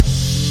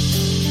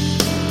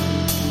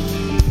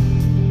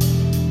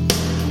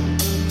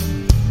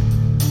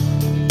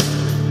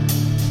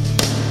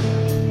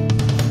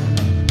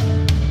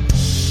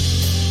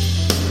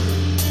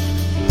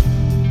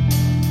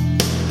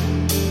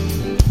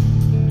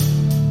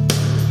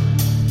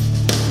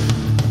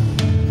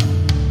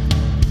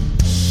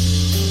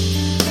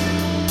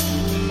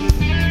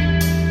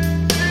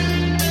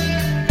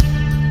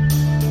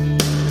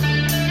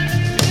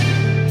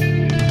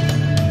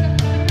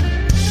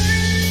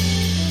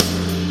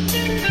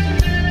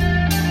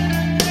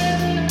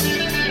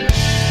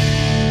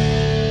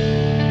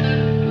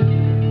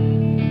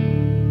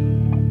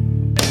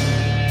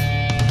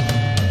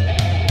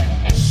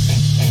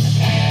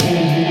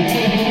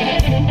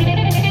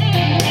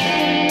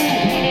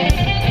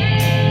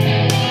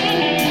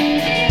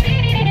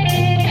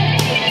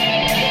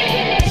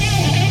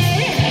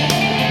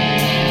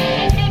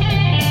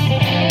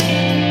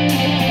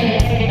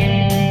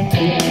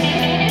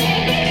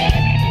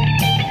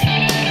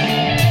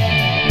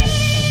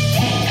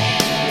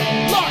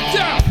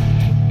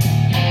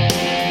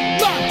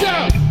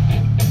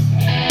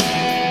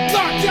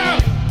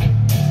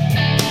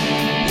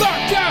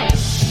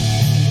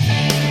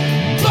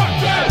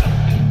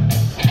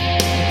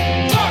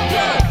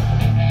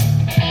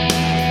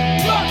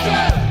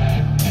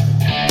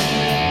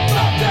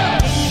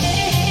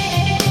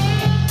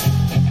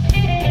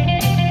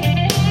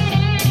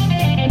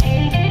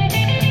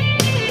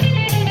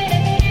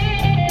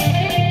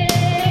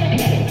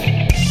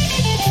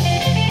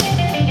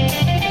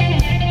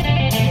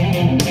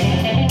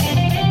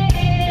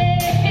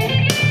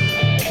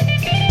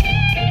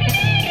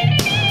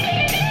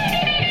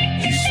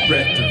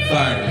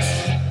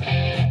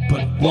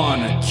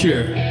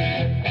cure.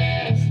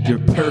 Your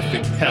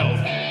perfect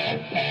health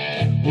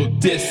will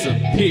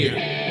disappear.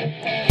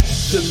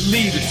 The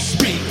leaders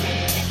speak,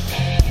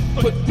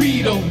 but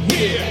we don't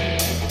hear.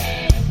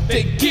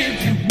 They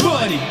give you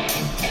money,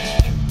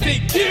 they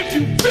give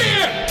you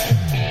fear.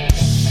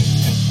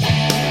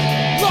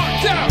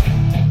 Locked out,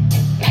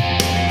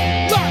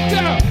 locked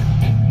out,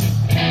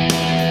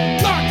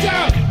 locked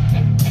out,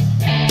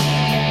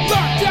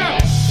 locked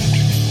out,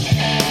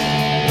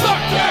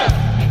 locked out,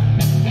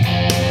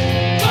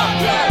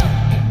 locked out,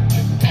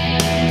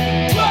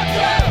 locked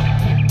out,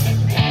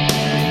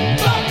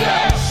 locked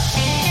out.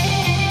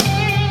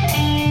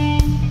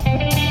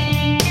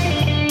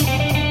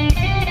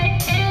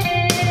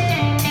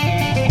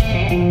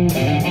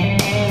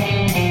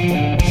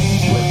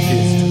 What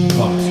is the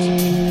cost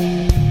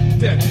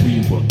that we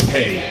will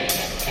pay?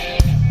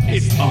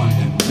 It's on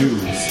the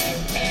news.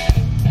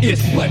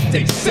 It's what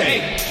they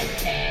say.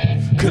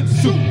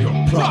 Consume your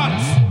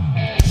products,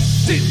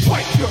 then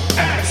wipe your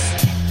ass.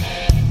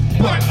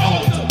 Burn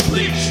all the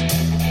bleach,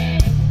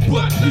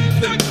 but leave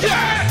the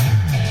gas.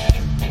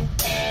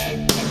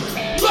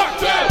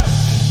 Locked out,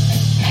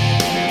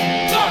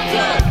 locked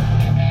out,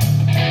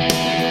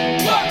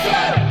 locked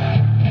out,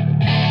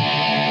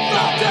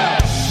 locked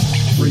out.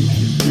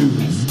 Breaking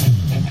news,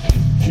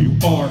 you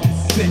are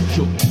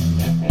essential.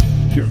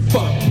 You're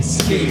fucking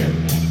scared.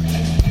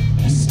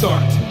 You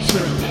start to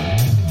tremble.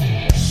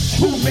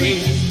 Who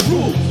made these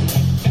rules?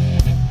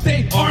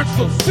 They aren't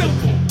so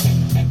simple.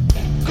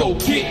 Go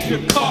get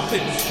your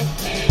coffins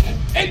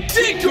and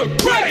dig your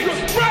graves.